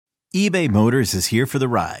eBay Motors is here for the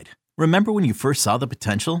ride. Remember when you first saw the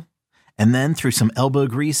potential? And then through some elbow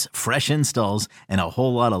grease, fresh installs, and a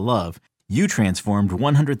whole lot of love, you transformed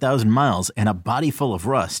 100,000 miles and a body full of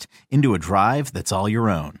rust into a drive that's all your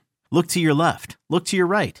own. Look to your left. Look to your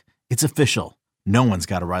right. It's official. No one's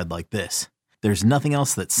got a ride like this. There's nothing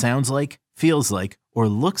else that sounds like, feels like, or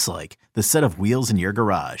looks like the set of wheels in your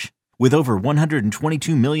garage. With over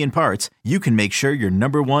 122 million parts, you can make sure your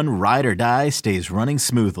number one ride or die stays running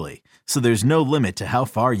smoothly. So there's no limit to how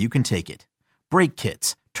far you can take it. Brake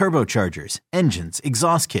kits, turbochargers, engines,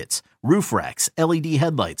 exhaust kits, roof racks, LED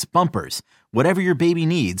headlights, bumpers, whatever your baby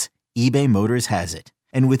needs, eBay Motors has it.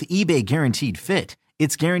 And with eBay Guaranteed Fit,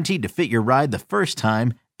 it's guaranteed to fit your ride the first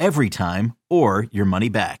time, every time, or your money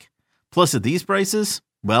back. Plus at these prices,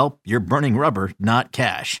 well, you're burning rubber, not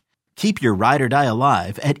cash. Keep your ride or die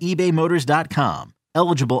alive at ebaymotors.com.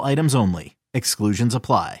 Eligible items only. Exclusions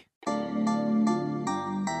apply.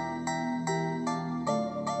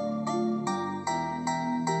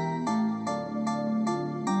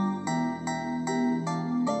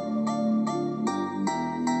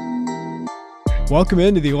 Welcome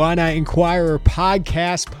into the Illini Inquirer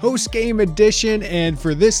podcast post-game edition, and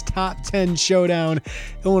for this top 10 showdown,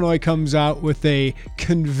 Illinois comes out with a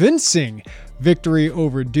convincing victory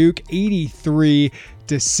over Duke,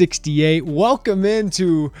 83-68. Welcome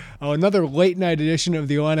into another late night edition of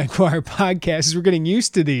the Illini Inquirer podcast. As we're getting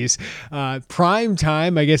used to these prime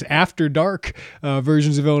time, I guess after dark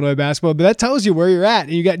versions of Illinois basketball, but that tells you where you're at.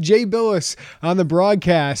 And you got Jay Billis on the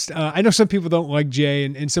broadcast. I know some people don't like Jay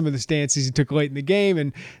and some of the stances he took late in the game,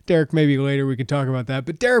 and Derek, maybe later we can talk about that.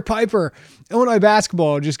 But Derek Piper, Illinois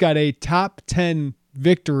basketball just got a top 10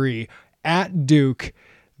 victory at Duke.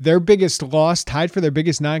 Their biggest loss, tied for their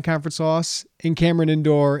biggest non-conference loss in Cameron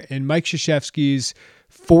Indoor in Mike Krzyzewski's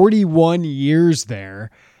 41 years there.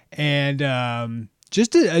 And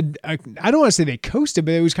just I don't want to say they coasted,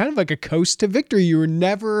 but it was kind of like a coast to victory. You were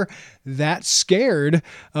never that scared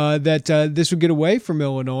that this would get away from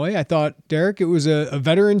Illinois. I thought, Derek, it was a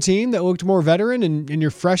veteran team that looked more veteran, and your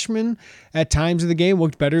freshmen at times of the game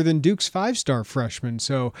looked better than Duke's five-star freshmen.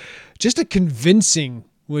 So just a convincing,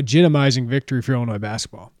 legitimizing victory for Illinois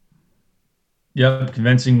basketball. Yep,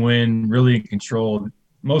 convincing win, really in control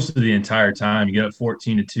most of the entire time. You get up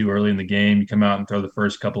 14-2 early in the game. You come out and throw the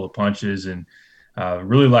first couple of punches, and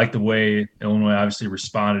really like the way Illinois obviously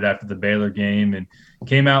responded after the Baylor game and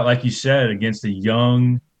came out, like you said, against a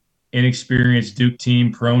young, inexperienced Duke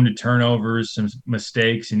team, prone to turnovers, some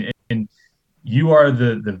mistakes, and you are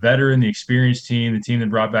the veteran, the experienced team, the team that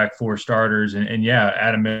brought back four starters, and yeah,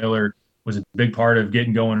 Adam Miller was a big part of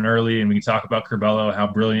getting going early, and we can talk about Curbelo, how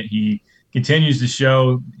brilliant he continues to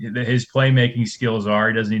show that his playmaking skills are.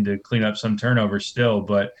 He doesn't need to clean up some turnovers still,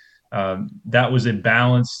 but that was a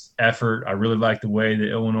balanced effort. I really like the way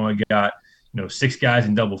that Illinois got, six guys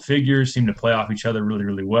in double figures, seemed to play off each other really,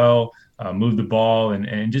 really well, moved the ball,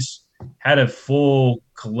 and just had a full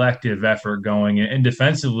collective effort going. And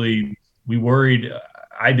defensively, we worried,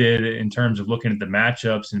 I did, in terms of looking at the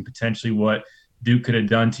matchups and potentially what Duke could have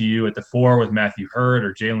done to you at the four with Matthew Hurt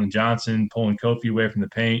or Jalen Johnson pulling Kofi away from the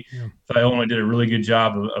paint. Yeah. So Illinois did a really good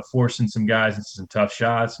job of forcing some guys into some tough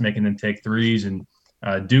shots, making them take threes. And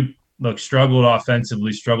Duke, struggled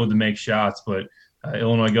offensively, struggled to make shots, but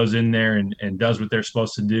Illinois goes in there and does what they're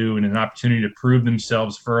supposed to do, and an opportunity to prove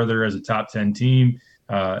themselves further as a top 10 team.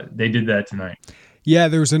 They did that tonight. Yeah,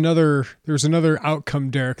 there was another outcome,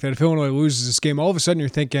 Derek, that if Illinois loses this game, all of a sudden you're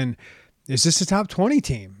thinking, is this a top 20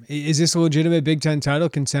 team? Is this a legitimate Big Ten title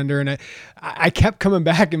contender? And I kept coming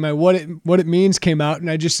back, and my what it means came out, and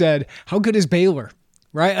I just said, how good is Baylor?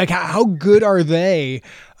 Right? Like, how good are they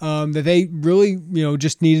that they really,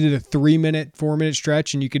 just needed a 3-minute, 4-minute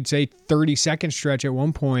stretch, and you could say 30-second stretch at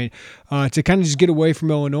one point to kind of just get away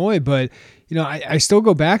from Illinois. But, I still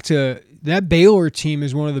go back to that Baylor team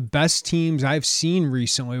is one of the best teams I've seen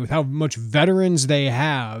recently, with how much veterans they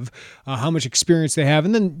have, how much experience they have,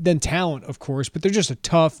 and then talent, of course. But they're just a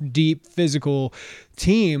tough, deep, physical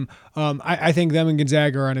team. I think them and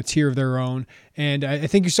Gonzaga are on a tier of their own. And I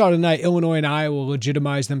think you saw tonight, Illinois and Iowa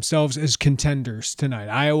legitimize themselves as contenders tonight.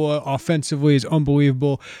 Iowa offensively is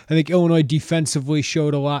unbelievable. I think Illinois defensively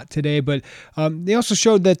showed a lot today, but they also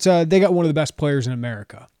showed that they got one of the best players in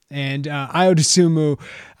America. And Ayo Dosunmu,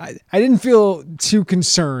 I didn't feel too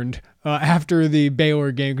concerned after the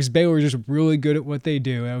Baylor game, because Baylor is just really good at what they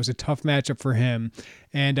do. That was a tough matchup for him.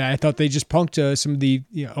 And I thought they just punked some of the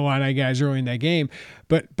Illini guys early in that game.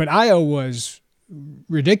 But Ayo was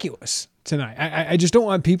ridiculous tonight. I just don't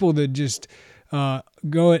want people to just go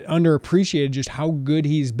underappreciated just how good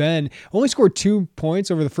he's been. Only scored 2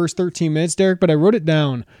 points over the first 13 minutes, Derek, but I wrote it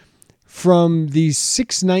down. from the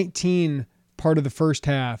 6:19 part of the first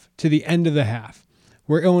half to the end of the half,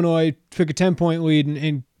 where Illinois took a 10-point lead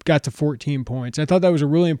and got to 14 points. I thought that was a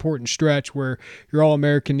really important stretch where your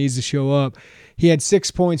All-American needs to show up. He had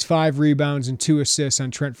 6 points, 5 rebounds, and 2 assists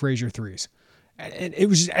on Trent Frazier threes. And it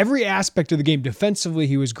was just every aspect of the game. Defensively,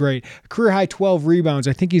 he was great. Career high 12 rebounds.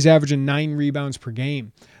 I think he's averaging 9 rebounds per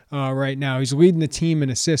game right now. He's leading the team in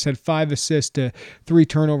assists, had 5 assists to 3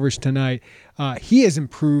 turnovers tonight. He has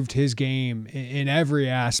improved his game in every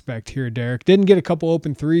aspect here, Derek. Didn't get a couple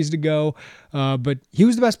open threes to go, but he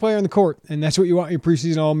was the best player on the court, and that's what you want your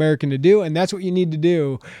preseason All-American to do, and that's what you need to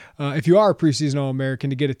do if you are a preseason All-American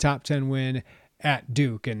to get a top 10 win at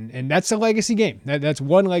Duke. And that's a legacy game. That's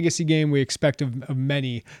one legacy game we expect of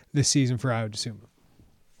many this season for Iowa DeSumo.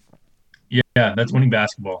 Yeah, that's winning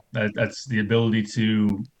basketball. That's the ability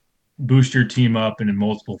to boost your team up in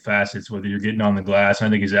multiple facets, whether you're getting on the glass. I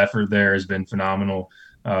think his effort there has been phenomenal.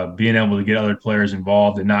 Being able to get other players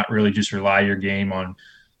involved and not really just rely your game on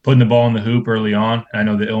putting the ball in the hoop early on. I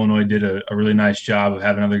know that Illinois did a really nice job of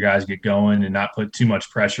having other guys get going and not put too much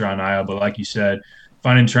pressure on Iowa. But like you said,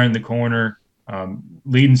 finding Trent in the corner,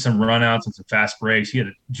 leading some runouts and some fast breaks. He had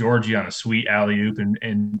Georgie on a sweet alley-oop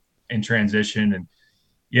in transition. And,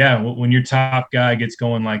 yeah, when your top guy gets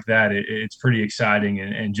going like that, it's pretty exciting.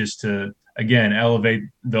 And just to, again, elevate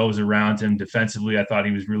those around him defensively, I thought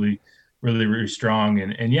he was really, really, really strong.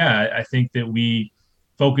 And yeah, I think that we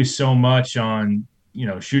focus so much on,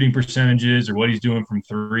 shooting percentages or what he's doing from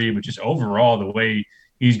three, but just overall the way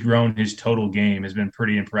he's grown his total game has been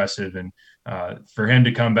pretty impressive. And for him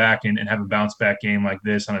to come back and have a bounce back game like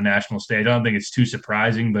this on a national stage, I don't think it's too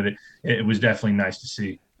surprising, but it was definitely nice to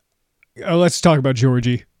see. Let's talk about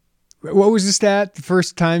Georgie. What was the stat? The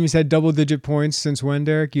first time he's had double-digit points since when,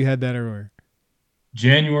 Derek? You had that earlier.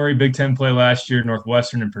 January, Big Ten play last year,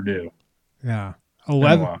 Northwestern and Purdue. Yeah.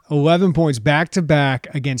 11 points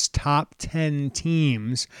back-to-back against top 10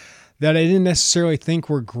 teams that I didn't necessarily think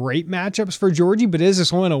were great matchups for Georgie, but as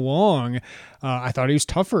this went along, I thought he was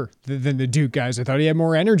tougher than the Duke guys. I thought he had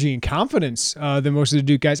more energy and confidence than most of the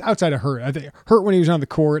Duke guys outside of Hurt. I think Hurt, when he was on the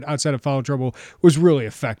court, outside of foul trouble, was really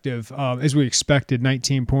effective, as we expected.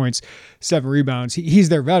 19 points, 7 rebounds. He's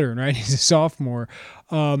their veteran, right? He's a sophomore.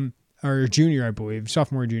 Or junior, I believe,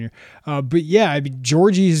 sophomore or junior. But yeah,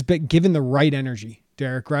 Georgie has been given the right energy,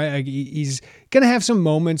 Derek, right? Like he's going to have some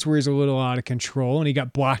moments where he's a little out of control, and he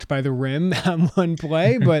got blocked by the rim on one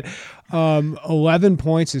play, but 11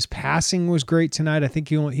 points. His passing was great tonight. I think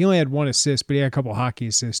he only had 1 assist, but he had a couple hockey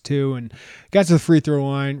assists too, and got to the free throw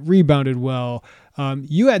line, rebounded well.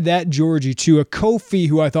 You had that Georgie too, a Kofi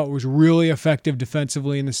who I thought was really effective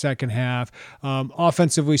defensively in the second half.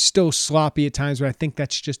 Offensively, still sloppy at times, but I think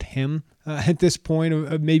that's just him at this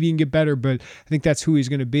point. Maybe he can get better, but I think that's who he's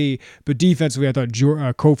going to be. But defensively, I thought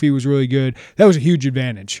Kofi was really good. That was a huge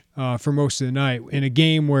advantage for most of the night in a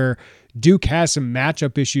game where Duke has some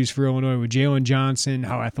matchup issues for Illinois with Jalen Johnson,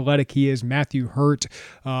 how athletic he is, Matthew Hurt,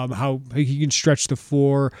 how he can stretch the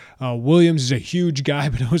floor. Williams is a huge guy,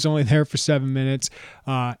 but was only there for 7 minutes.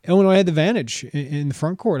 Illinois had the advantage in the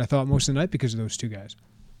front court, I thought, most of the night because of those two guys.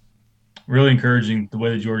 Really encouraging the way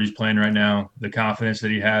that Georgie's playing right now, the confidence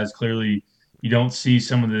that he has. Clearly, you don't see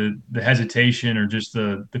some of the hesitation or just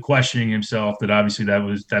the questioning himself that obviously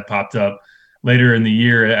that popped up later in the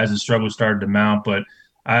year as the struggle started to mount. But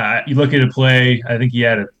you look at a play, I think he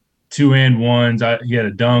had 2 and 1s. He had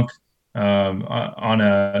a dunk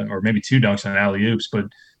or maybe 2 dunks on alley-oops. But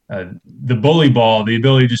the bully ball, the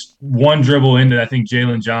ability to just one dribble into, I think,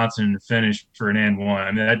 Jalen Johnson and finish for an and 1.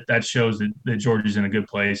 I mean, that shows that Georgie's in a good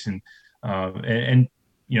place and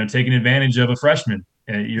taking advantage of a freshman.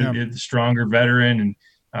 You're the stronger veteran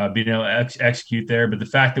and being able to execute there. But the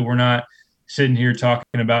fact that we're not sitting here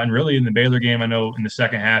talking about, and really in the Baylor game, I know in the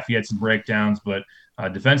second half he had some breakdowns, but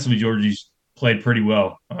defensively, Georgie's played pretty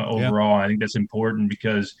well overall. I think that's important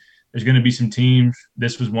because there's going to be some teams.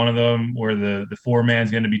 This was one of them where the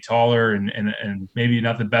 4-man's going to be taller and maybe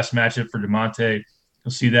not the best matchup for DeMonte.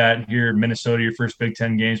 You'll see that here. Minnesota, your first Big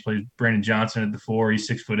Ten games, plays Brandon Johnson at the 4. He's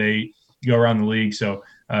 6'8". You go around the league. So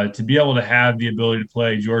to be able to have the ability to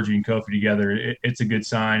play Georgie and Kofi together, it's a good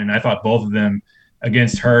sign. And I thought both of them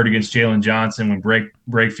against Hurt, against Jalen Johnson, when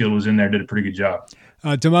Brakefield was in there, did a pretty good job.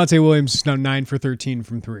 DeMonte Williams is now 9 for 13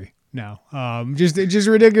 from 3 now. Just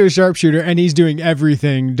a ridiculous sharpshooter, and he's doing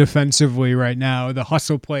everything defensively right now, the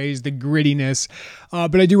hustle plays, the grittiness.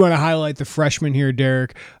 But I do want to highlight the freshman here,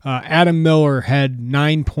 Derek. Adam Miller had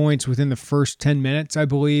 9 points within the first 10 minutes, I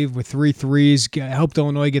believe, with 3 threes, helped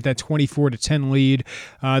Illinois get that 24-10 lead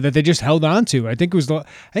that they just held on to. I think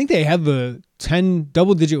they had the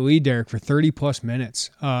double-digit lead, Derek, for 30-plus minutes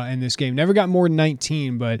in this game. Never got more than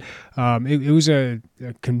 19, but it was a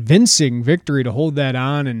convincing victory to hold that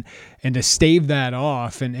on and to stave that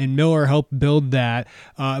off. And Miller helped build that.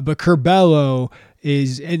 But Curbelo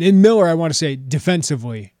is, and Miller, I want to say,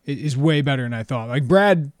 defensively is way better than I thought. Like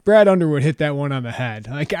Brad Underwood hit that one on the head.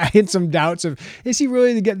 Like I had some doubts of, is he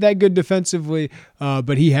really to get that good defensively?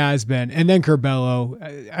 But he has been. And then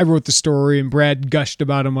Curbelo, I wrote the story and Brad gushed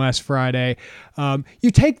about him last Friday.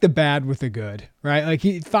 You take the bad with the good, right?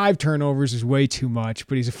 Like 5 turnovers is way too much,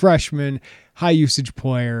 but he's a freshman, high usage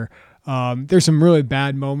player. There's some really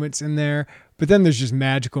bad moments in there, but then there's just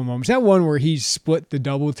magical moments. That one where he split the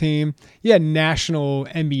double team, you had national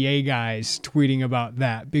NBA guys tweeting about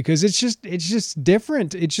that because it's just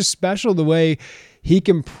different. It's just special the way he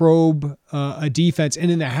can probe a defense.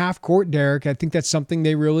 And in the half court, Derek, I think that's something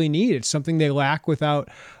they really need. It's something they lack without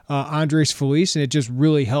Andres Feliz, and it just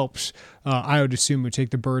really helps Ayo Dosunmu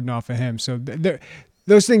take the burden off of him. So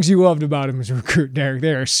those things you loved about him as a recruit, Derek,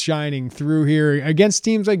 they are shining through here against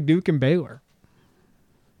teams like Duke and Baylor.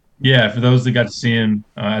 Yeah, for those that got to see him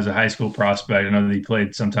as a high school prospect, I know that he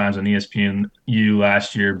played sometimes on ESPNU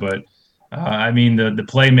last year, but I mean, the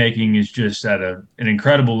playmaking is just at an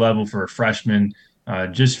incredible level for a freshman.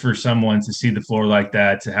 Just for someone to see the floor like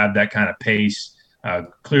that, to have that kind of pace,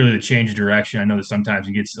 clearly the change of direction. I know that sometimes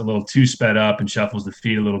he gets a little too sped up and shuffles the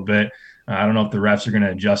feet a little bit. I don't know if the refs are going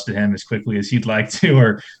to adjust to him as quickly as he'd like to,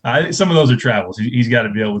 or some of those are travels. He's got to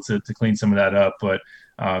be able to clean some of that up. But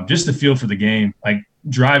just the feel for the game, like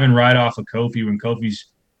driving right off of Kofi when Kofi's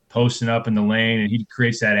posting up in the lane and he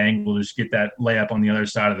creates that angle to just get that layup on the other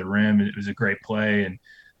side of the rim. It was a great play.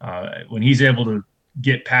 And when he's able to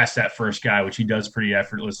get past that first guy, which he does pretty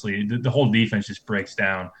effortlessly, the whole defense just breaks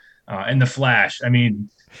down. And the flash, I mean,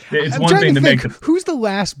 it's one thing to make who's the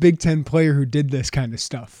last Big Ten player who did this kind of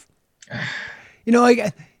stuff? You know,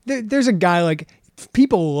 like there's a guy like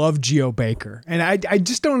people love Geo Baker, and I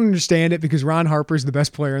just don't understand it because Ron Harper's the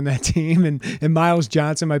best player on that team, and Miles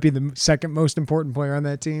Johnson might be the second most important player on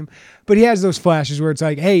that team. But he has those flashes where it's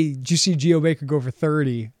like, hey, did you see Geo Baker go for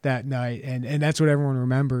 30 that night? And that's what everyone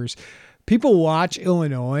remembers. People watch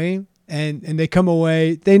Illinois and they come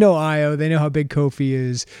away, they know Ayo, they know how big Kofi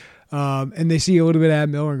is, and they see a little bit of Ad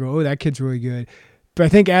Miller and go, oh, that kid's really good. But I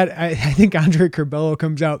think Andre Curbelo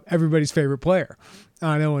comes out everybody's favorite player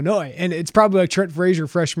on Illinois. And it's probably like Trent Frazier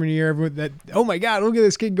freshman year that, oh my God, look at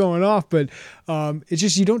this kid going off. But it's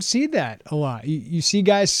just, you don't see that a lot. You see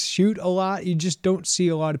guys shoot a lot. You just don't see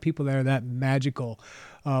a lot of people that are that magical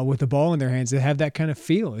with the ball in their hands that have that kind of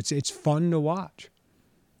feel. It's fun to watch.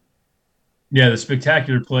 Yeah, the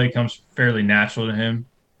spectacular play comes fairly natural to him,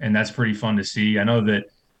 and that's pretty fun to see. I know that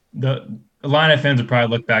the Illini fans would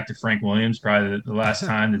probably look back to Frank Williams, probably the last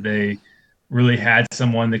time that they really had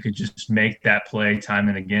someone that could just make that play time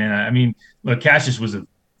and again. I mean, look, Cassius was a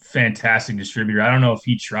fantastic distributor. I don't know if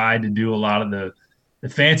he tried to do a lot of the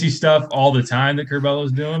fancy stuff all the time that Curbelo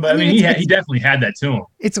was doing, but I mean he definitely had that to him.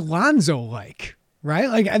 It's Lonzo-like. Right?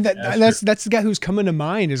 Like that's the guy who's coming to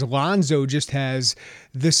mind is Lonzo just has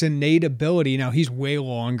this innate ability. Now he's way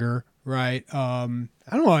longer, right?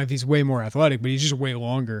 I don't know if he's way more athletic, but he's just way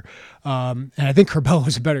longer. And I think Curbelo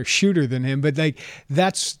is a better shooter than him, but like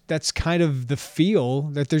that's kind of the feel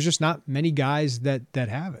that there's just not many guys that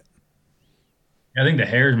have it. I think the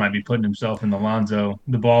Harris might be putting himself in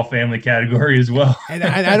the Ball family category as well. And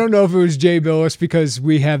I don't know if it was Jay Billis because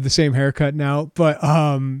we have the same haircut now, but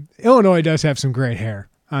Illinois does have some great hair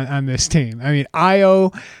on this team. I mean,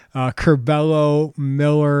 Ayo, Curbelo,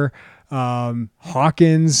 Miller,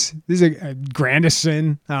 Hawkins, this is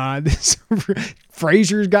Grandison.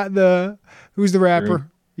 Frazier's got who's the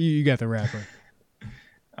rapper? You got the rapper.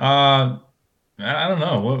 I don't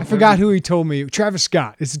know. I forgot who he told me. Travis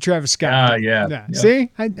Scott. It's the Travis Scott. Yeah. Yep. See,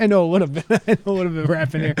 I know a little bit. I know a little bit of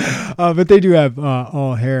rapping here, but they do have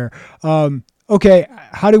all hair. Okay,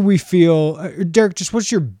 how do we feel, Derek? Just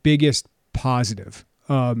what's your biggest positive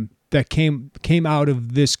that came out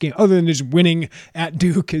of this game, other than just winning at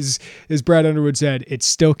Duke? As Brad Underwood said, it's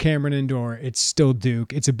still Cameron Indoor. It's still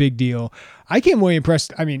Duke. It's a big deal. I came away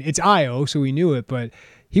impressed. I mean, it's Ayo, so we knew it, but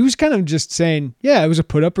he was kind of just saying, yeah, it was a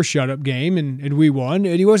put up or shut up game and we won.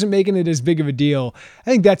 And he wasn't making it as big of a deal. I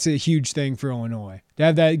think that's a huge thing for Illinois to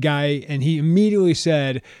have that guy. And he immediately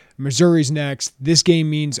said, Missouri's next. This game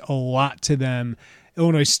means a lot to them.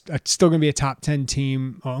 Illinois is still going to be a top 10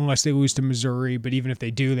 team unless they lose to Missouri. But even if they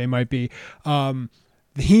do, they might be.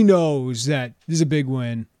 He knows that this is a big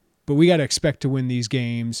win. But we got to expect to win these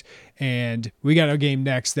games, and we got a game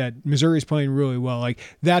next that Missouri's playing really well. Like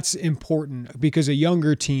that's important because a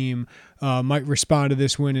younger team might respond to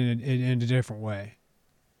this win in a different way.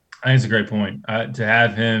 I think it's a great point to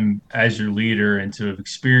have him as your leader and to have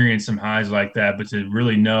experienced some highs like that, but to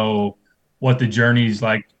really know what the journey's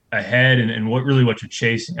like ahead and what you're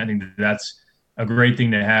chasing. I think that's a great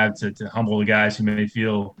thing to have to humble the guys who may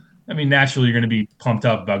feel. I mean, naturally, you're going to be pumped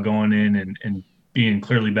up about going in and being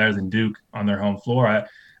clearly better than Duke on their home floor.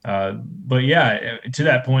 But yeah, to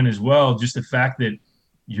that point as well, just the fact that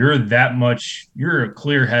you're a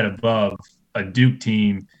clear head above a Duke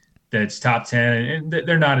team that's top 10, and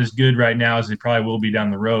they're not as good right now as they probably will be down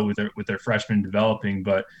the road with their freshmen developing.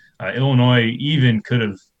 But Illinois even could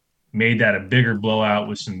have made that a bigger blowout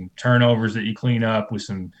with some turnovers that you clean up, with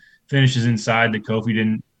some finishes inside that Kofi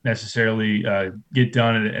didn't necessarily get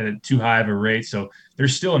done at a too high of a rate. So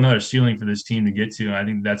there's still another ceiling for this team to get to, and I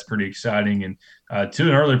think that's pretty exciting. And to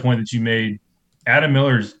an earlier point that you made, Adam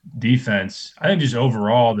Miller's defense, I think just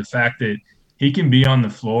overall the fact that he can be on the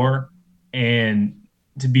floor and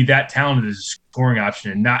to be that talented as a scoring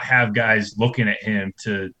option and not have guys looking at him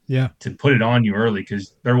to put it on you early,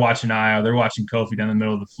 because they're watching Ayo, they're watching Kofi down the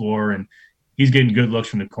middle of the floor, and he's getting good looks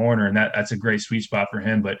from the corner, and that's a great sweet spot for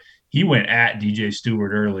him. But he went at DJ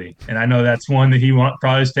Stewart early, and I know that's one that he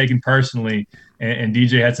probably was taking personally, and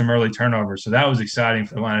DJ had some early turnovers, so that was exciting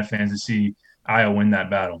for Atlanta fans to see Ayo win that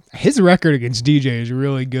battle. His record against DJ is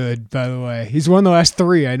really good, by the way. He's won the last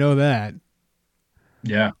 3. I know that.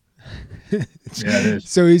 Yeah. Yeah, it is.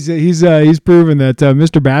 So he's proven that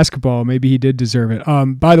Mr. Basketball, maybe he did deserve it.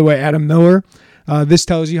 By the way, Adam Miller, this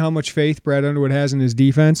tells you how much faith Brad Underwood has in his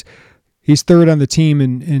defense. He's third on the team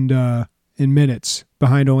in minutes,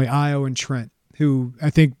 behind only Ayo and Trent, who I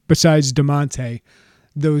think besides DeMonte,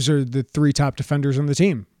 those are the 3 top defenders on the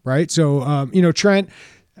team, right? So Trent,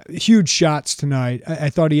 huge shots tonight. I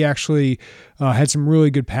thought he actually had some really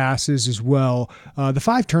good passes as well. The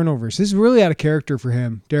 5 turnovers, this is really out of character for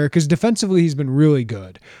him, Derek, because defensively he's been really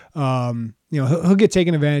good. He'll get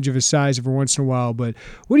taken advantage of his size every once in a while, but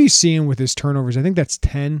what are you seeing with his turnovers? I think that's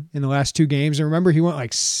 10 in the last 2 games. And remember, he went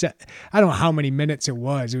I don't know how many minutes it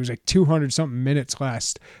was. It was like 200-something minutes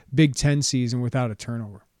last Big Ten season without a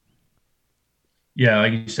turnover. Yeah,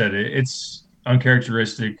 like you said, it's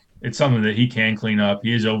uncharacteristic. It's something that he can clean up.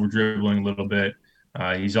 He is over dribbling a little bit.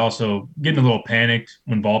 He's also getting a little panicked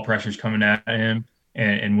when ball pressure's coming at him,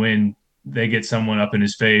 and when they get someone up in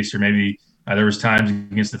his face, or maybe there was times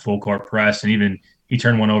against the full court press, and even he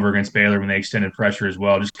turned one over against Baylor when they extended pressure as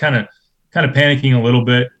well. Just kind of panicking a little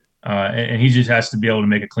bit, and he just has to be able to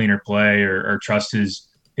make a cleaner play or trust his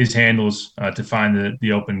handles to find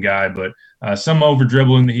the open guy. But some over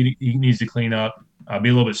dribbling that he needs to clean up, be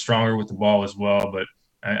a little bit stronger with the ball as well. But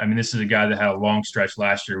I mean, this is a guy that had a long stretch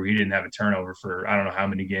last year where he didn't have a turnover for I don't know how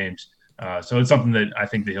many games. So it's something that I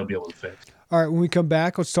think that he'll be able to fix. All right, when we come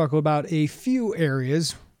back, let's talk about a few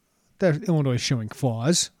areas that Illinois is showing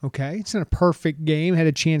flaws. Okay, it's not a perfect game. Had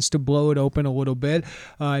a chance to blow it open a little bit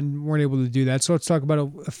and weren't able to do that. So let's talk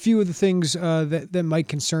about a few of the things that might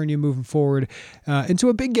concern you moving forward into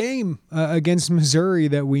a big game against Missouri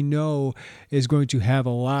that we know is going to have a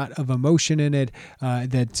lot of emotion in it.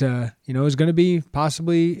 That is going to be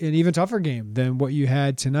possibly an even tougher game than what you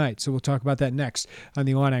had tonight. So we'll talk about that next on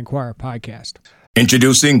the Illini Inquirer podcast.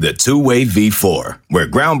 Introducing the Two-Way V4, where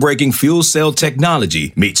groundbreaking fuel cell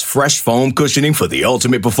technology meets fresh foam cushioning for the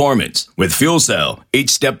ultimate performance. With Fuel Cell, each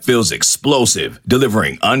step feels explosive,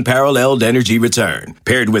 delivering unparalleled energy return.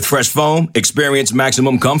 Paired with fresh foam, experience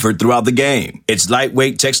maximum comfort throughout the game. Its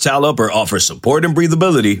lightweight textile upper offers support and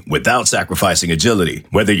breathability without sacrificing agility.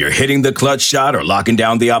 Whether you're hitting the clutch shot or locking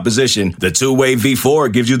down the opposition, the Two-Way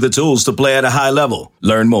V4 gives you the tools to play at a high level.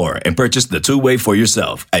 Learn more and purchase the Two-Way for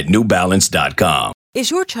yourself at newbalance.com. Is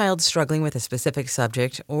your child struggling with a specific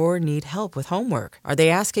subject or need help with homework? Are they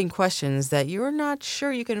asking questions that you're not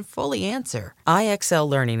sure you can fully answer? IXL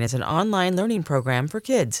Learning is an online learning program for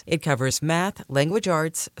kids. It covers math, language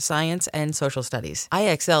arts, science, and social studies.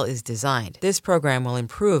 IXL is designed. This program will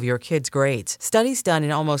improve your kids' grades. Studies done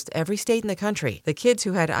in almost every state in the country. The kids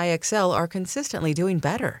who had IXL are consistently doing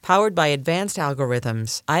better. Powered by advanced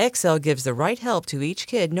algorithms, IXL gives the right help to each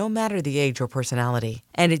kid no matter the age or personality.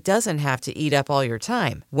 And it doesn't have to eat up all your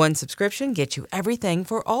time. One subscription gets you everything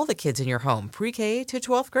for all the kids in your home, pre-K to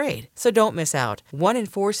 12th grade. So don't miss out. 1 in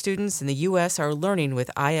 4 students in the U.S. are learning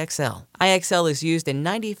with IXL. IXL is used in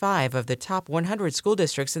 95 of the top 100 school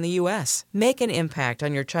districts in the U.S. Make an impact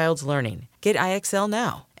on your child's learning. Get IXL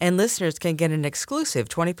now. And listeners can get an exclusive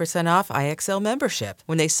 20% off IXL membership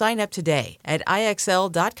when they sign up today at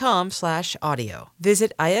IXL.com/audio.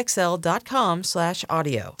 Visit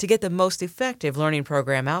IXL.com/audio to get the most effective learning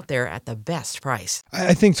program out there at the best price.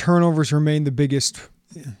 I think turnovers remain the biggest,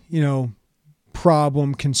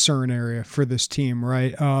 problem concern area for this team,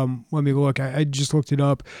 right? Let me look. I just looked it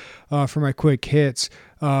up for my quick hits.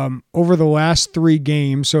 Over the last 3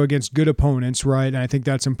 games, so against good opponents, right? And I think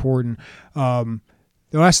that's important. The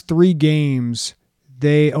last 3 games,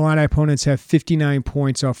 Illini opponents have 59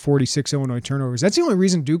 points off 46 Illinois turnovers. That's the only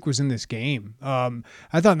reason Duke was in this game.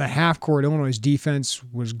 I thought in the half court, Illinois' defense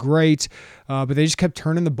was great, but they just kept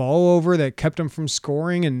turning the ball over. That kept them from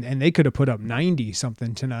scoring, and they could have put up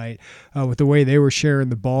 90-something tonight with the way they were sharing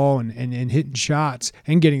the ball and hitting shots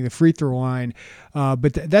and getting the free throw line.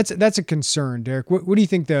 But that's a concern, Derek. What do you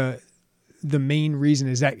think the main reason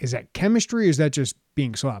is? That chemistry, or is that just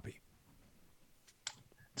being sloppy?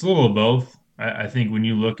 It's a little of both. I think when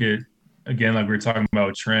you look at, again, like we were talking about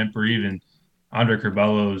with Trent or even Andre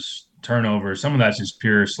Curbelo's turnover, some of that's just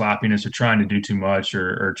pure sloppiness or trying to do too much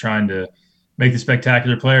or trying to make the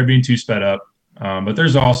spectacular player being too sped up. But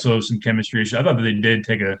there's also some chemistry issue. I thought that they did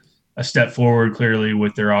take a step forward clearly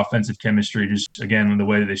with their offensive chemistry, just again, with the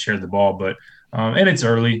way that they shared the ball. But and it's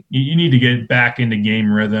early. You need to get back into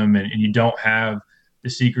game rhythm, and you don't have the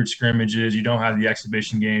secret scrimmages, you don't have the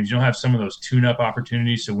exhibition games, you don't have some of those tune-up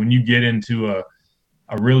opportunities. So when you get into a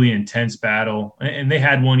really intense battle, and they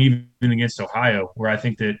had one even against Ohio, where I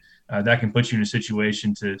think that that can put you in a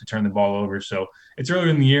situation to turn the ball over. So it's early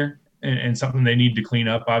in the year and something they need to clean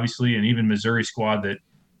up, obviously. And even Missouri squad that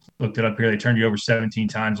looked it up here, they turned you over 17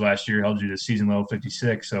 times last year, held you to season low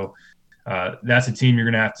 56. So that's a team you're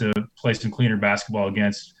going to have to play some cleaner basketball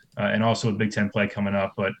against, and also a Big Ten play coming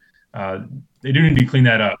up. But they do need to clean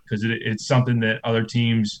that up because it's something that other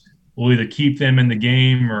teams will either keep them in the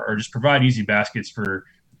game or just provide easy baskets for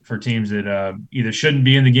teams that either shouldn't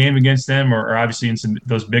be in the game against them or obviously in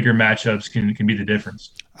those bigger matchups can be the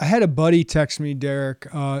difference. I had a buddy text me, Derek,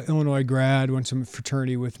 Illinois grad, went to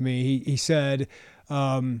fraternity with me. He said,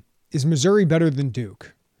 is Missouri better than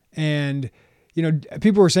Duke? And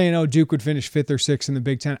people were saying, oh, Duke would finish 5th or 6th in the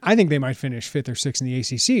Big Ten. I think they might finish 5th or 6th in the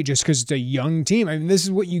ACC just because it's a young team. I mean, this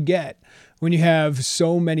is what you get when you have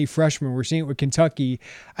so many freshmen. We're seeing it with Kentucky.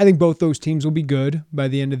 I think both those teams will be good by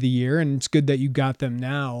the end of the year, and it's good that you got them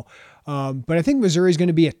now. But I think Missouri is going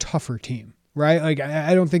to be a tougher team, right? Like,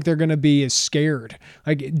 I don't think they're going to be as scared.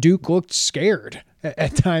 Like, Duke looked scared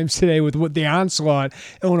at times today with what the onslaught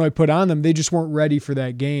Illinois put on them. They just weren't ready for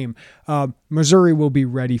that game. Missouri will be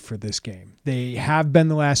ready for this game. They have been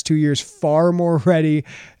the last 2 years far more ready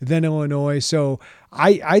than Illinois. So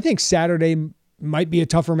I think Saturday might be a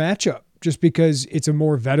tougher matchup just because it's a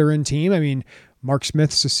more veteran team. I mean, Mark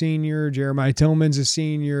Smith's a senior, Jeremiah Tillman's a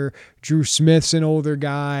senior, Drew Smith's an older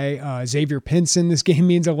guy, Xavier Pinson. This game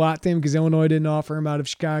means a lot to him because Illinois didn't offer him out of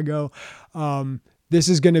Chicago. This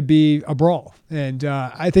is going to be a brawl. And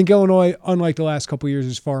I think Illinois, unlike the last couple of years,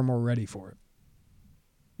 is far more ready for it.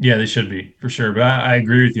 Yeah, they should be, for sure. But I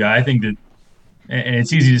agree with you. I think that, and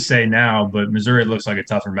it's easy to say now, but Missouri looks like a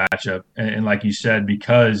tougher matchup. And like you said,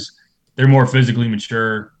 because they're more physically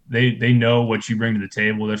mature, they know what you bring to the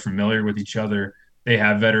table. They're familiar with each other. They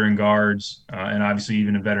have veteran guards, and obviously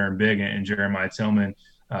even a veteran big in Jeremiah Tillman.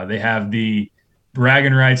 They have the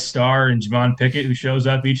bragging rights star and Javon Pickett, who shows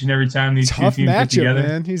up each and every time these two teams get together.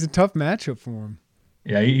 Man. He's a tough matchup for him.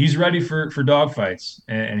 Yeah, he's ready for dogfights,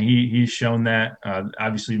 and he's shown that.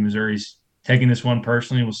 Obviously, Missouri's taking this one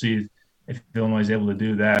personally. We'll see if Illinois is able to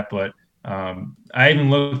do that. But I even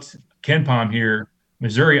looked KenPom here.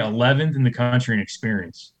 Missouri 11th in the country in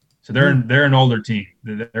experience, so they're an older team.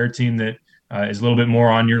 They're a team that is a little bit more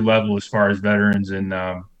on your level as far as veterans and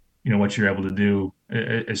what you're able to do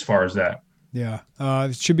as far as that. Yeah,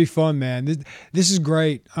 it should be fun, man. This is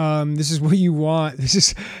great. This is what you want. This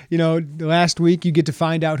is, last week you get to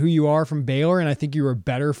find out who you are from Baylor, and I think you were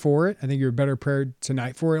better for it. I think you were better prepared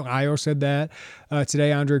tonight for it. Io said that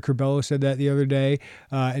today. Andre Curbelo said that the other day,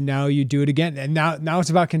 and now you do it again. And now it's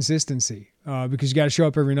about consistency because you got to show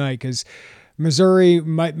up every night because Missouri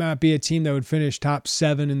might not be a team that would finish top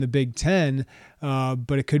 7 in the Big Ten,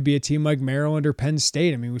 but it could be a team like Maryland or Penn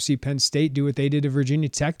State. I mean, we see Penn State do what they did to Virginia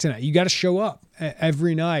Tech tonight. You got to show up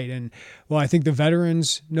every night. And, well, I think the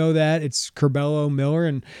veterans know that. It's Curbelo, Miller,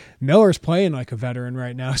 and Miller's playing like a veteran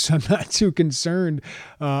right now, so I'm not too concerned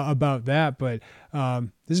about that. But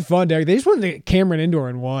this is fun, Derek. They just went to Cameron Indoor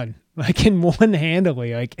and won. Like in one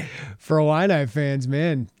handily, like for Illini fans,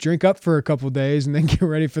 man, drink up for a couple of days and then get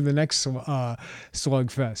ready for the next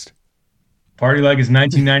slugfest. Party like it's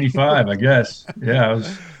 1995, I guess. Yeah, I was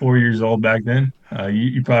 4 years old back then.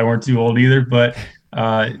 You probably weren't too old either, but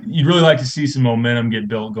you'd really like to see some momentum get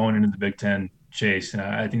built going into the Big Ten chase. And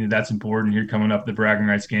I think that's important here coming up the bragging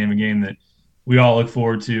rights game, a game that we all look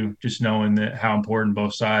forward to, just knowing that how important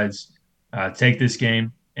both sides take this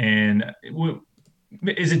game. And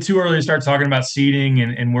is it too early to start talking about seeding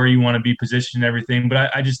and where you want to be positioned and everything?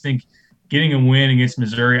 But I just think getting a win against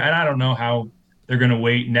Missouri, and I don't know how they're going to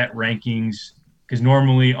weight net rankings, because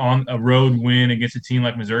normally on a road win against a team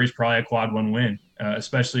like Missouri is probably a quad one win,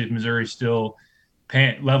 especially if Missouri still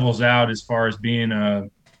levels out as far as being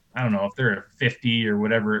I don't know if they're a 50 or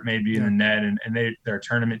whatever it may be in the net, and they're a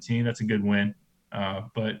tournament team. That's a good win.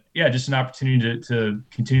 But yeah, just an opportunity to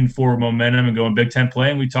continue forward momentum and go in Big Ten play.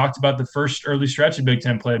 And we talked about the first early stretch of Big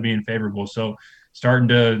Ten play being favorable. So starting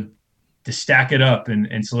to stack it up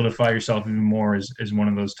and solidify yourself even more as one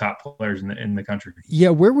of those top players in the country. Yeah,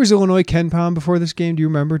 where was Illinois KenPom before this game? Do you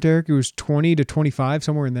remember, Derek? It was 20 to 25,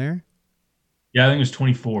 somewhere in there. Yeah, I think it was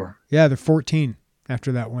 24. Yeah, they're 14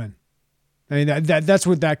 after that win. I mean, that's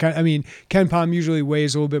what that kind. I mean, KenPom usually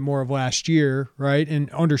weighs a little bit more of last year, right? And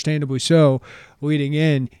understandably so, leading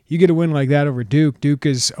in. You get a win like that over Duke. Duke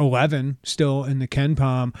is 11 still in the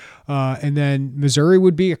KenPom, and then Missouri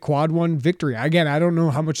would be a quad one victory. Again, I don't know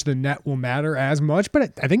how much the net will matter as much,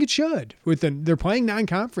 but I think it should. They're playing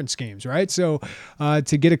non-conference games, right? So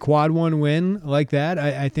to get a quad one win like that,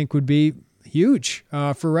 I think would be huge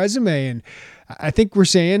for resume. And I think we're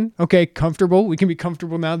saying, okay, comfortable. We can be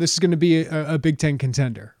comfortable now. This is going to be a Big Ten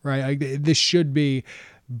contender, right? Like, this should be,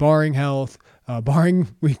 barring health, barring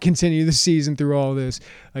we continue the season through all this,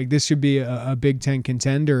 like this should be a Big Ten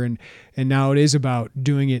contender. And now it is about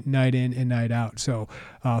doing it night in and night out. So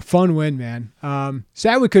fun win, man.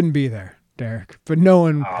 Sad we couldn't be there, Derek, but no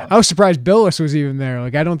one, I was surprised Billis was even there.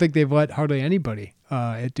 Like, I don't think they've let hardly anybody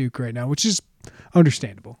at Duke right now, which is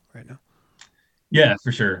understandable right now. Yeah,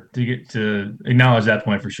 for sure. To get to acknowledge that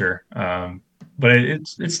point for sure. But it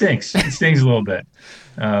stinks. It stings a little bit.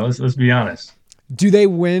 Let's be honest. Do they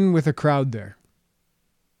win with a crowd there?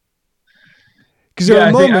 Because there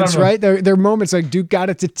are moments, right? There are moments like Duke got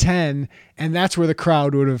it to 10, and that's where the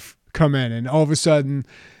crowd would have come in. And all of a sudden,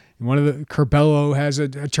 one of the Curbelo has a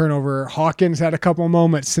turnover. Hawkins had a couple of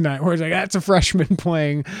moments tonight where it's like, that's a freshman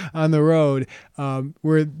playing on the road,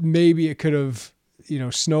 where maybe it could have,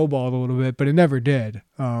 snowballed a little bit, but it never did,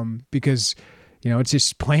 because, it's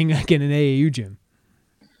just playing like in an AAU gym.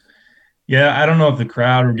 Yeah, I don't know if the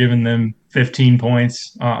crowd were giving them 15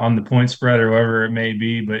 points on the point spread or whatever it may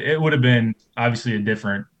be, but it would have been obviously a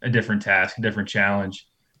different task, a different challenge.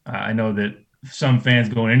 I know that some fans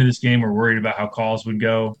going into this game were worried about how calls would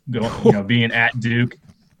go, being at Duke,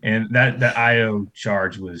 and that IO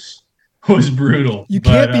charge was brutal. You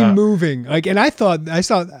can't be moving. And I saw,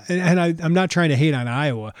 and I'm not trying to hate on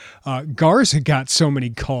Iowa. Garza got so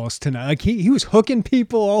many calls tonight. Like he was hooking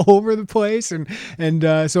people all over the place,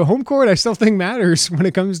 and so home court I still think matters when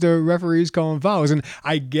it comes to referees calling fouls. And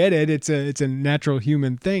I get it; it's a natural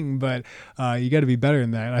human thing, but you got to be better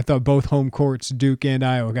than that. I thought both home courts, Duke and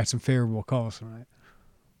Iowa, got some favorable calls tonight.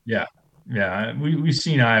 Yeah. Yeah, we've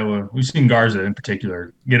seen Iowa, we've seen Garza in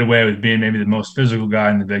particular get away with being maybe the most physical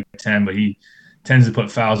guy in the Big Ten, but he tends to put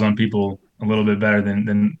fouls on people a little bit better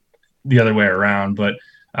than the other way around. But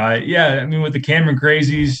with the Cameron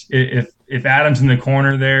crazies, if Adams in the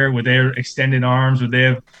corner there with their extended arms, would they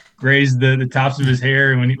have grazed the tops of his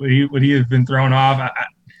hair, and would he have been thrown off?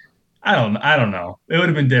 I don't know. It would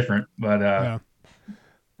have been different, but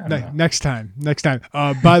next time.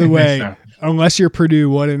 By the way, unless you're Purdue,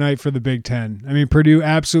 what a night for the Big Ten. I mean, Purdue,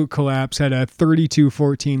 absolute collapse, had a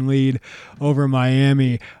 32-14 lead over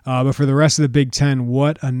Miami. But for the rest of the Big Ten,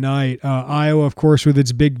 what a night. Iowa, of course, with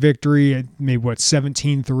its big victory, it made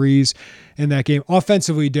 17 threes in that game.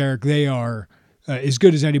 Offensively, Derek, they are as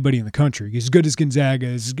good as anybody in the country, as good as Gonzaga,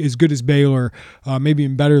 as good as Baylor, maybe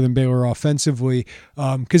even better than Baylor offensively,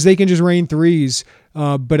 because they can just rain threes.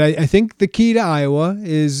 But I think the key to Iowa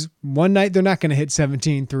is one night they're not going to hit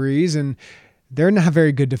 17 threes, and they're not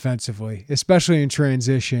very good defensively, especially in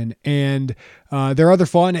transition. And there are other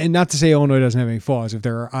flaws, and not to say Illinois doesn't have any flaws. If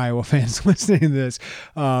there are Iowa fans listening to this,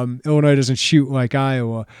 Illinois doesn't shoot like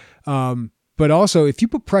Iowa. But also, if you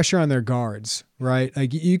put pressure on their guards, right,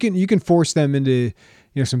 like you can force them into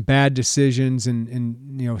some bad decisions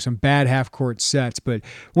and some bad half court sets. But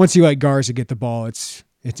once you let Garza get the ball,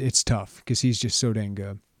 it's tough because he's just so dang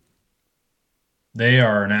good. They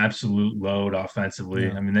are an absolute load offensively.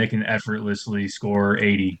 Yeah. I mean, they can effortlessly score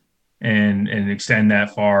 80 and extend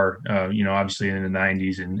that far. Obviously in the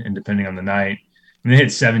 90s and depending on the night. I mean, they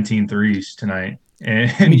hit 17 threes tonight.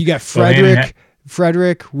 And you got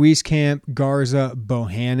Frederick, Wieskamp, Garza,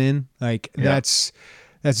 Bohannon. That's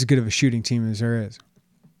as good of a shooting team as there is.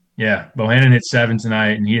 Yeah, Bohannon hit 7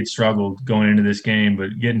 tonight, and he had struggled going into this game,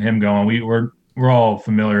 but getting him going, we're all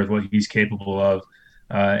familiar with what he's capable of.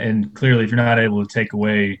 And clearly, if you're not able to take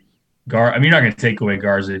away you're not going to take away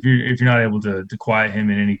Garza if you're not able to quiet him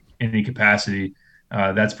in any capacity.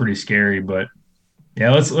 that's pretty scary. But yeah,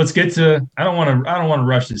 let's get to. I don't want to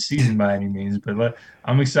rush this season by any means, but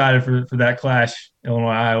I'm excited for that clash, Illinois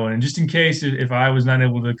Iowa, and just in case if I was not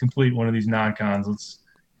able to complete one of these non-cons,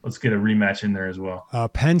 let's get a rematch in there as well.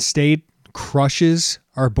 Penn State crushes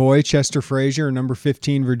our boy Chester Frazier, number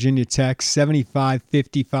 15 Virginia Tech,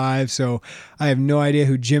 75-55. So I have no idea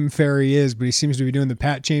who Jim Ferry is, but he seems to be doing the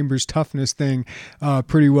Pat Chambers toughness thing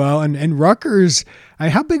pretty well. And Rutgers,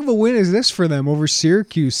 how big of a win is this for them over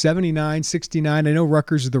Syracuse, 79-69? I know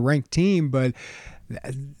Rutgers is the ranked team, but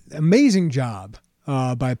amazing job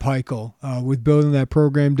by Peichel with building that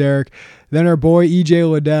program, Derek. Then our boy E.J.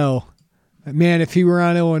 Liddell. Man, if he were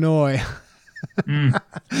on Illinois...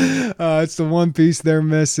 It's the one piece they're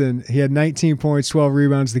missing. He had 19 points, 12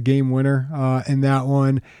 rebounds, the game winner in that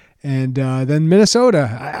one. And then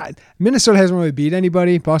Minnesota. Minnesota hasn't really beat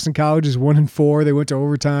anybody. Boston College is 1-4. They went to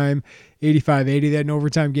overtime, 85-80. They had an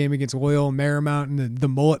overtime game against Loyola Marymount and the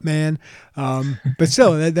Mullet Man. But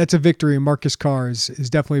still, that's a victory. And Marcus Carr is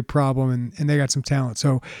definitely a problem, and they got some talent.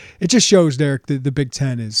 So it just shows, Derek, that the Big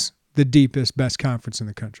Ten is the deepest, best conference in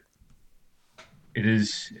the country. It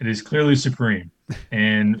is clearly supreme,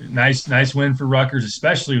 and nice win for Rutgers,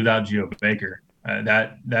 especially without Geo Baker.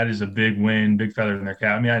 That is a big win, big feather in their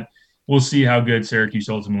cap. I mean, we'll see how good Syracuse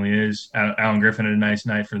ultimately is. Alan Griffin had a nice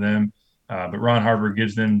night for them, but Ron Harper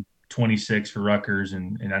gives them 26 for Rutgers,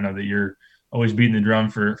 and I know that you're always beating the drum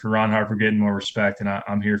for Ron Harper getting more respect, and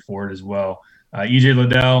I'm here for it as well. E.J.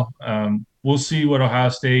 Liddell, we'll see what Ohio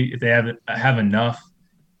State, if they have enough,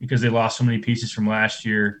 because they lost so many pieces from last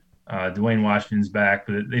year. Dwayne Washington's back,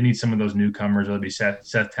 but they need some of those newcomers, whether it be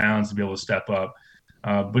Seth Towns, to be able to step up.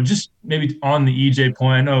 But just maybe on the EJ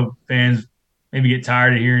point, I know fans maybe get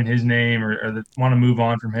tired of hearing his name or want to move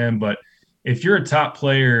on from him. But if you're a top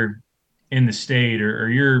player in the state or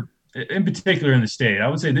you're in particular in the state, I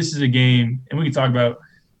would say this is a game, and we can talk about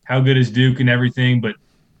how good is Duke and everything, but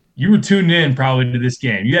you were tuned in probably to this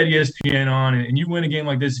game. You had ESPN on, and you win a game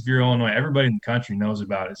like this if you're Illinois. Everybody in the country knows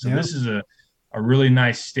about it. So This is a really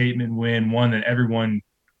nice statement win, one that everyone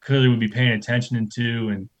clearly would be paying attention to.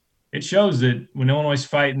 And it shows that when Illinois is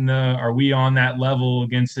fighting are we on that level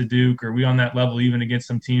against the Duke? Are we on that level even against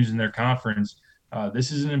some teams in their conference?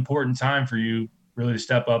 This is an important time for you really to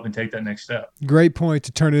step up and take that next step. Great point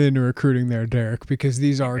to turn it into recruiting there, Derek, because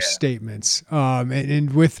these are statements.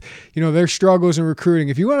 And with, their struggles in recruiting,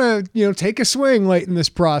 if you want to, take a swing late in this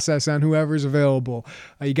process on whoever's available,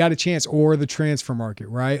 you got a chance, or the transfer market,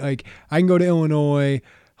 right? Like I can go to Illinois,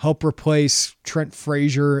 help replace Trent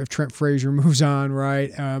Frazier if Trent Frazier moves on,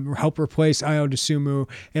 right? Help replace Ayo Dosunmu,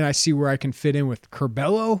 and I see where I can fit in with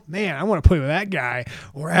Curbelo. Man, I want to play with that guy.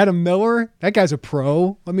 Or Adam Miller. That guy's a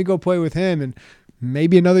pro. Let me go play with him. And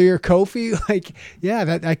maybe another year Kofi.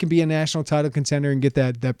 That can be a national title contender and get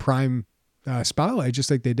that prime spotlight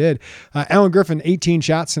just like they did. Alan Griffin, 18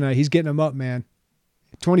 shots tonight. He's getting them up, man.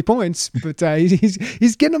 20 points, but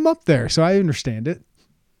he's getting them up there, so I understand it.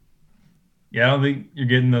 Yeah, I don't think you're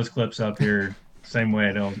getting those clips up here same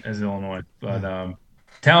way as Illinois. But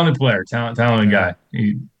talented player, talented guy.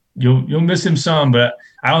 You'll miss him some, but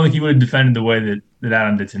I don't think he would have defended the way that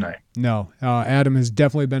Adam did tonight. No, Adam has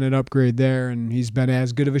definitely been an upgrade there, and he's been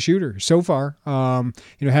as good of a shooter so far.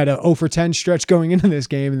 Had a 0 for 10 stretch going into this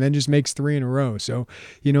game, and then just makes 3 in a row. So,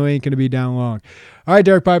 he ain't going to be down long. All right,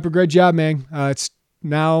 Derek Piper, great job, man. It's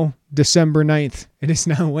now December 9th. It is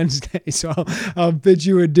now Wednesday, so I'll bid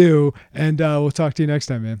you adieu, and we'll talk to you next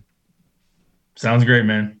time, man. Sounds great,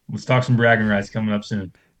 man. Let's talk some bragging rights coming up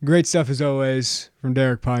soon. Great stuff as always from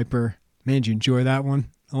Derek Piper. Man, did you enjoy that one,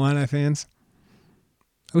 Illini fans?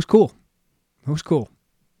 It was cool.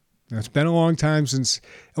 It's been a long time since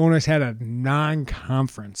Illinois had a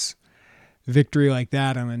non-conference victory like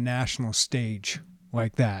that on a national stage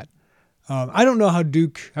like that. I don't know how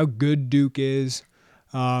good Duke is,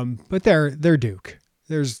 but they're Duke.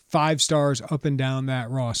 There's 5 stars up and down that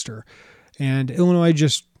roster, and Illinois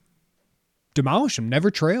just demolished them. Never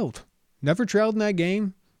trailed in that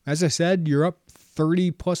game. As I said, you're up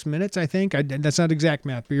 30-plus minutes, I think. That's not exact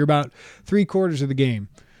math, but you're about 3/4 of the game.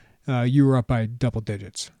 You were up by double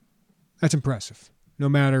digits. That's impressive. No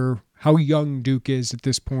matter how young Duke is at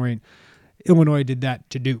this point, Illinois did that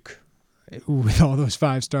to Duke with all those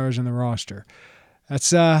 5 stars in the roster.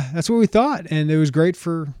 That's what we thought, and it was great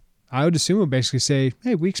for Ayo Dosunmu basically say,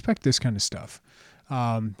 hey, we expect this kind of stuff.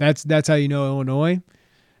 That's how you know Illinois,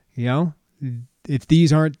 if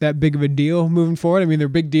these aren't that big of a deal moving forward. I mean, they're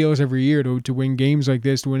big deals every year to win games like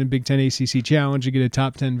this, to win a Big Ten ACC Challenge, to get a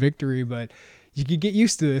top 10 victory, but you could get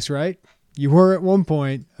used to this, right? You were at one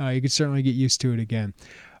point. You could certainly get used to it again.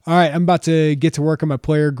 All right, I'm about to get to work on my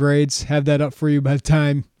player grades. Have that up for you by the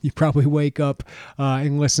time you probably wake up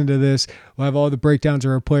and listen to this. We'll have all the breakdowns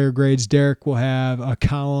of our player grades. Derek will have a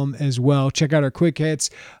column as well. Check out our quick hits.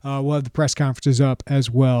 We'll have the press conferences up as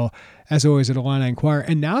well, as always, at Illini Inquirer.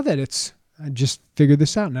 And now that I just figured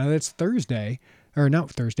this out. Now that it's Wednesday,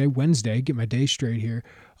 get my day straight here.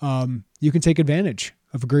 You can take advantage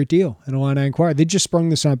of a great deal at Illini Inquirer. They just sprung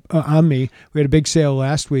this up on me. We had a big sale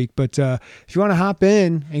last week, but if you want to hop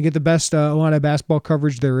in and get the best Illini basketball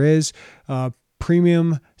coverage there is,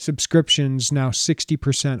 premium subscriptions now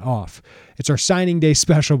 60% off. It's our signing day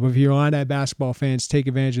special, but if you're Illini basketball fans, take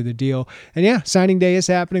advantage of the deal. And yeah, signing day is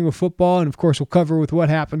happening with football, and of course we'll cover with what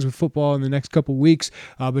happens with football in the next couple weeks,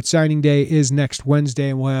 but signing day is next Wednesday,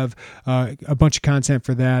 and we'll have a bunch of content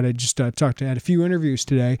for that. I just had a few interviews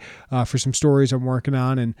today for some stories I'm working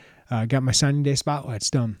on, and got my signing day spotlights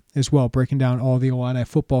done as well, breaking down all the Illini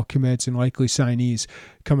football commits and likely signees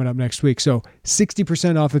coming up next week. So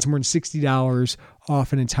 60% off. It's more than $60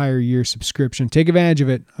 off an entire year subscription. Take advantage of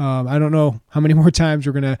it. I don't know how many more times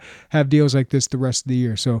we're going to have deals like this the rest of the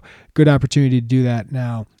year. So good opportunity to do that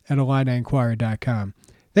now at IlliniInquirer.com.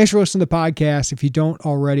 Thanks for listening to the podcast. If you don't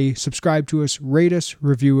already, subscribe to us, rate us,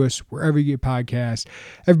 review us, wherever you get podcasts.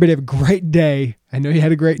 Everybody have a great day. I know you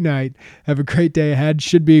had a great night. Have a great day ahead.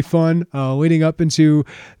 Should be fun leading up into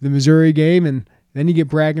the Missouri game. And then you get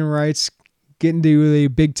bragging rights, getting to the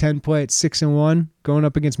Big Ten play at 6-1, going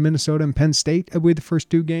up against Minnesota and Penn State, I believe, the first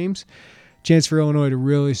two games. Chance for Illinois to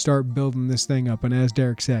really start building this thing up. And as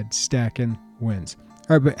Derek said, stacking wins.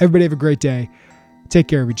 All right, but everybody have a great day. Take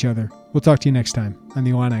care of each other. We'll talk to you next time on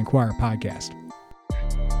the Illini Inquirer podcast.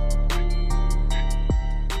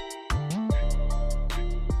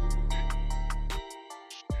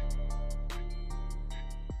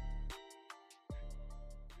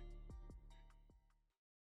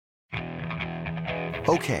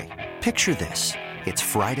 Okay, picture this. It's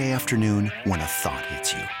Friday afternoon when a thought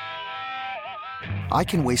hits you. I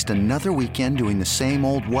can waste another weekend doing the same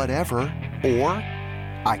old whatever, or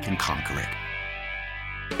I can conquer it.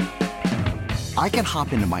 I can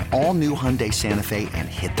hop into my all-new Hyundai Santa Fe and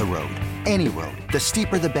hit the road. Any road. The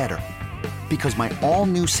steeper, the better. Because my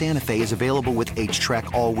all-new Santa Fe is available with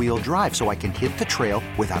H-Track all-wheel drive, so I can hit the trail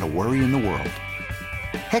without a worry in the world.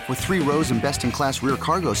 Heck, with 3 rows and best-in-class rear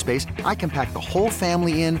cargo space, I can pack the whole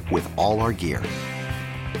family in with all our gear.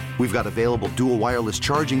 We've got available dual wireless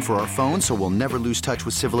charging for our phones, so we'll never lose touch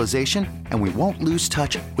with civilization, and we won't lose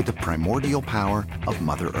touch with the primordial power of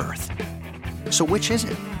Mother Earth. So which is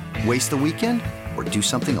it? Waste the weekend or do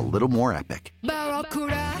something a little more epic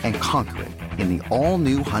and conquer it in the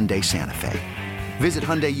all-new Hyundai Santa Fe. Visit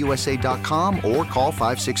HyundaiUSA.com or call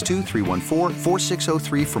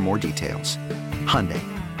 562-314-4603 for more details. Hyundai,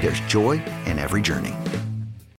 there's joy in every journey.